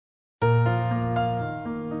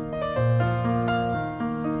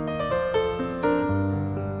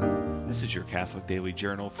This is your Catholic Daily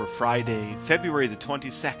Journal for Friday, February the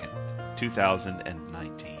 22nd,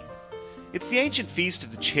 2019. It's the ancient feast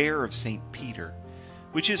of the Chair of St. Peter,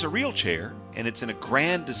 which is a real chair, and it's in a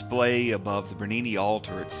grand display above the Bernini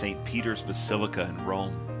altar at St. Peter's Basilica in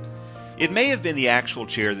Rome. It may have been the actual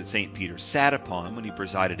chair that St. Peter sat upon when he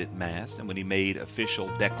presided at Mass and when he made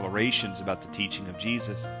official declarations about the teaching of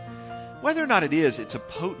Jesus. Whether or not it is, it's a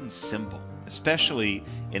potent symbol, especially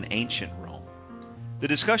in ancient Rome. The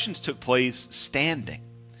discussions took place standing,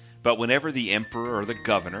 but whenever the emperor or the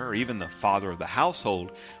governor or even the father of the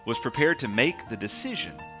household was prepared to make the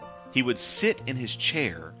decision, he would sit in his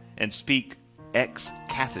chair and speak ex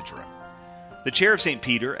cathedra. The chair of St.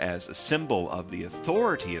 Peter, as a symbol of the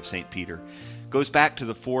authority of St. Peter, goes back to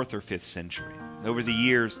the 4th or 5th century. Over the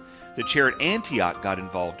years, the chair at Antioch got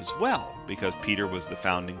involved as well, because Peter was the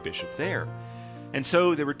founding bishop there. And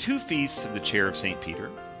so there were two feasts of the chair of St. Peter,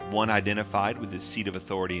 one identified with his seat of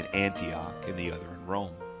authority in Antioch and the other in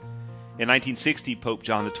Rome. In 1960, Pope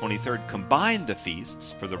John XXIII combined the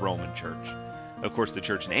feasts for the Roman Church. Of course, the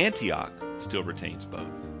church in Antioch still retains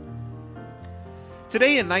both.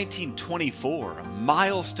 Today in 1924, a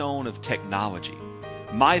milestone of technology,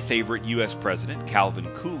 my favorite U.S. president,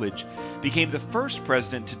 Calvin Coolidge, became the first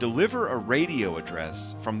president to deliver a radio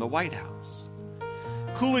address from the White House.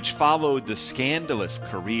 Coolidge followed the scandalous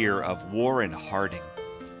career of Warren Harding,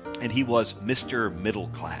 and he was Mr. Middle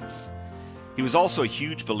Class. He was also a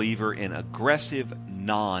huge believer in aggressive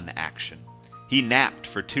non-action. He napped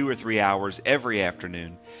for 2 or 3 hours every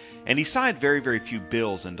afternoon, and he signed very, very few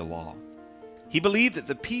bills into law. He believed that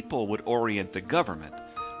the people would orient the government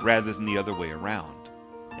rather than the other way around,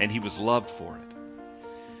 and he was loved for it.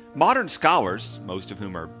 Modern scholars, most of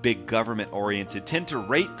whom are big government-oriented, tend to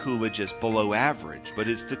rate Coolidge as below average, but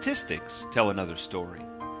his statistics tell another story.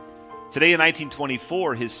 Today in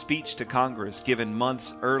 1924, his speech to Congress, given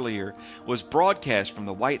months earlier, was broadcast from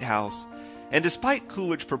the White House, and despite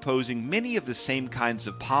Coolidge proposing many of the same kinds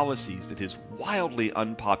of policies that his wildly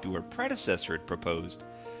unpopular predecessor had proposed,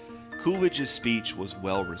 Coolidge's speech was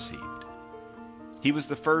well received. He was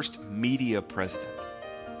the first media president.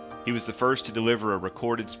 He was the first to deliver a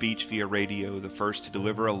recorded speech via radio, the first to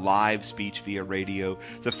deliver a live speech via radio,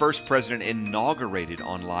 the first president inaugurated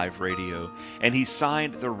on live radio, and he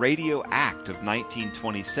signed the Radio Act of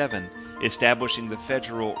 1927, establishing the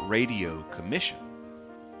Federal Radio Commission.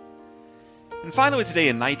 And finally today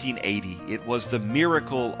in 1980, it was the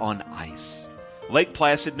Miracle on Ice. Lake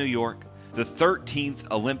Placid, New York, the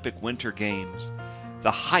 13th Olympic Winter Games,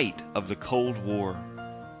 the height of the Cold War.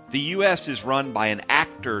 The U.S. is run by an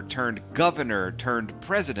actor turned governor turned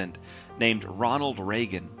president named Ronald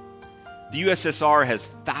Reagan. The USSR has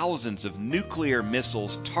thousands of nuclear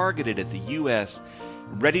missiles targeted at the U.S.,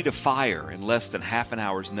 ready to fire in less than half an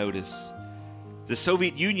hour's notice. The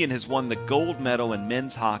Soviet Union has won the gold medal in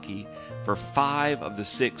men's hockey for 5 of the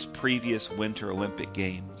 6 previous Winter Olympic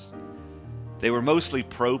Games. They were mostly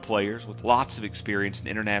pro players with lots of experience in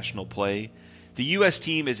international play. The U.S.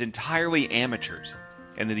 team is entirely amateurs,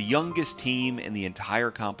 and the youngest team in the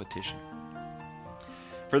entire competition.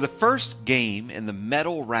 For the first game in the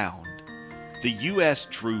medal round, the U.S.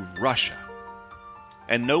 drew Russia,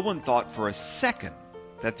 and no one thought for a second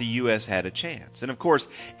that the U.S. had a chance. And of course,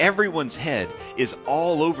 everyone's head is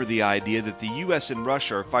all over the idea that the U.S. and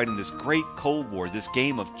Russia are fighting this great Cold War, this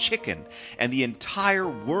game of chicken, and the entire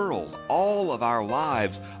world, all of our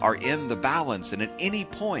lives are in the balance, and at any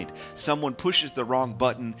point, someone pushes the wrong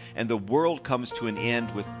button and the world comes to an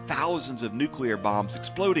end with thousands of nuclear bombs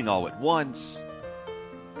exploding all at once,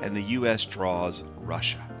 and the U.S. draws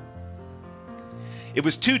Russia. It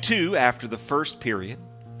was 2-2 after the first period.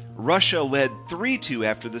 Russia led 3-2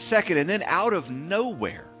 after the second, and then out of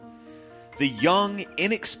nowhere, the young,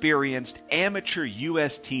 inexperienced, amateur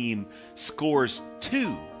U.S. team scores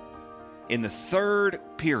 2 in the third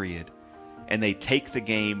period, and they take the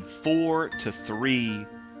game 4-3.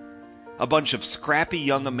 A bunch of scrappy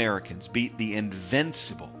young Americans beat the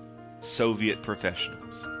invincible Soviet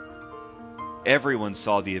professionals. Everyone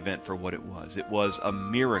saw the event for what it was. It was a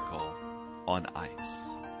miracle on ice.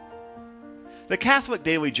 The Catholic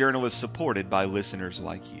Daily Journal is supported by listeners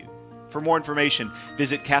like you. For more information,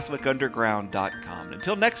 visit CatholicUnderground.com.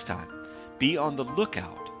 Until next time, be on the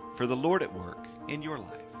lookout for the Lord at work in your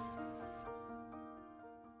life.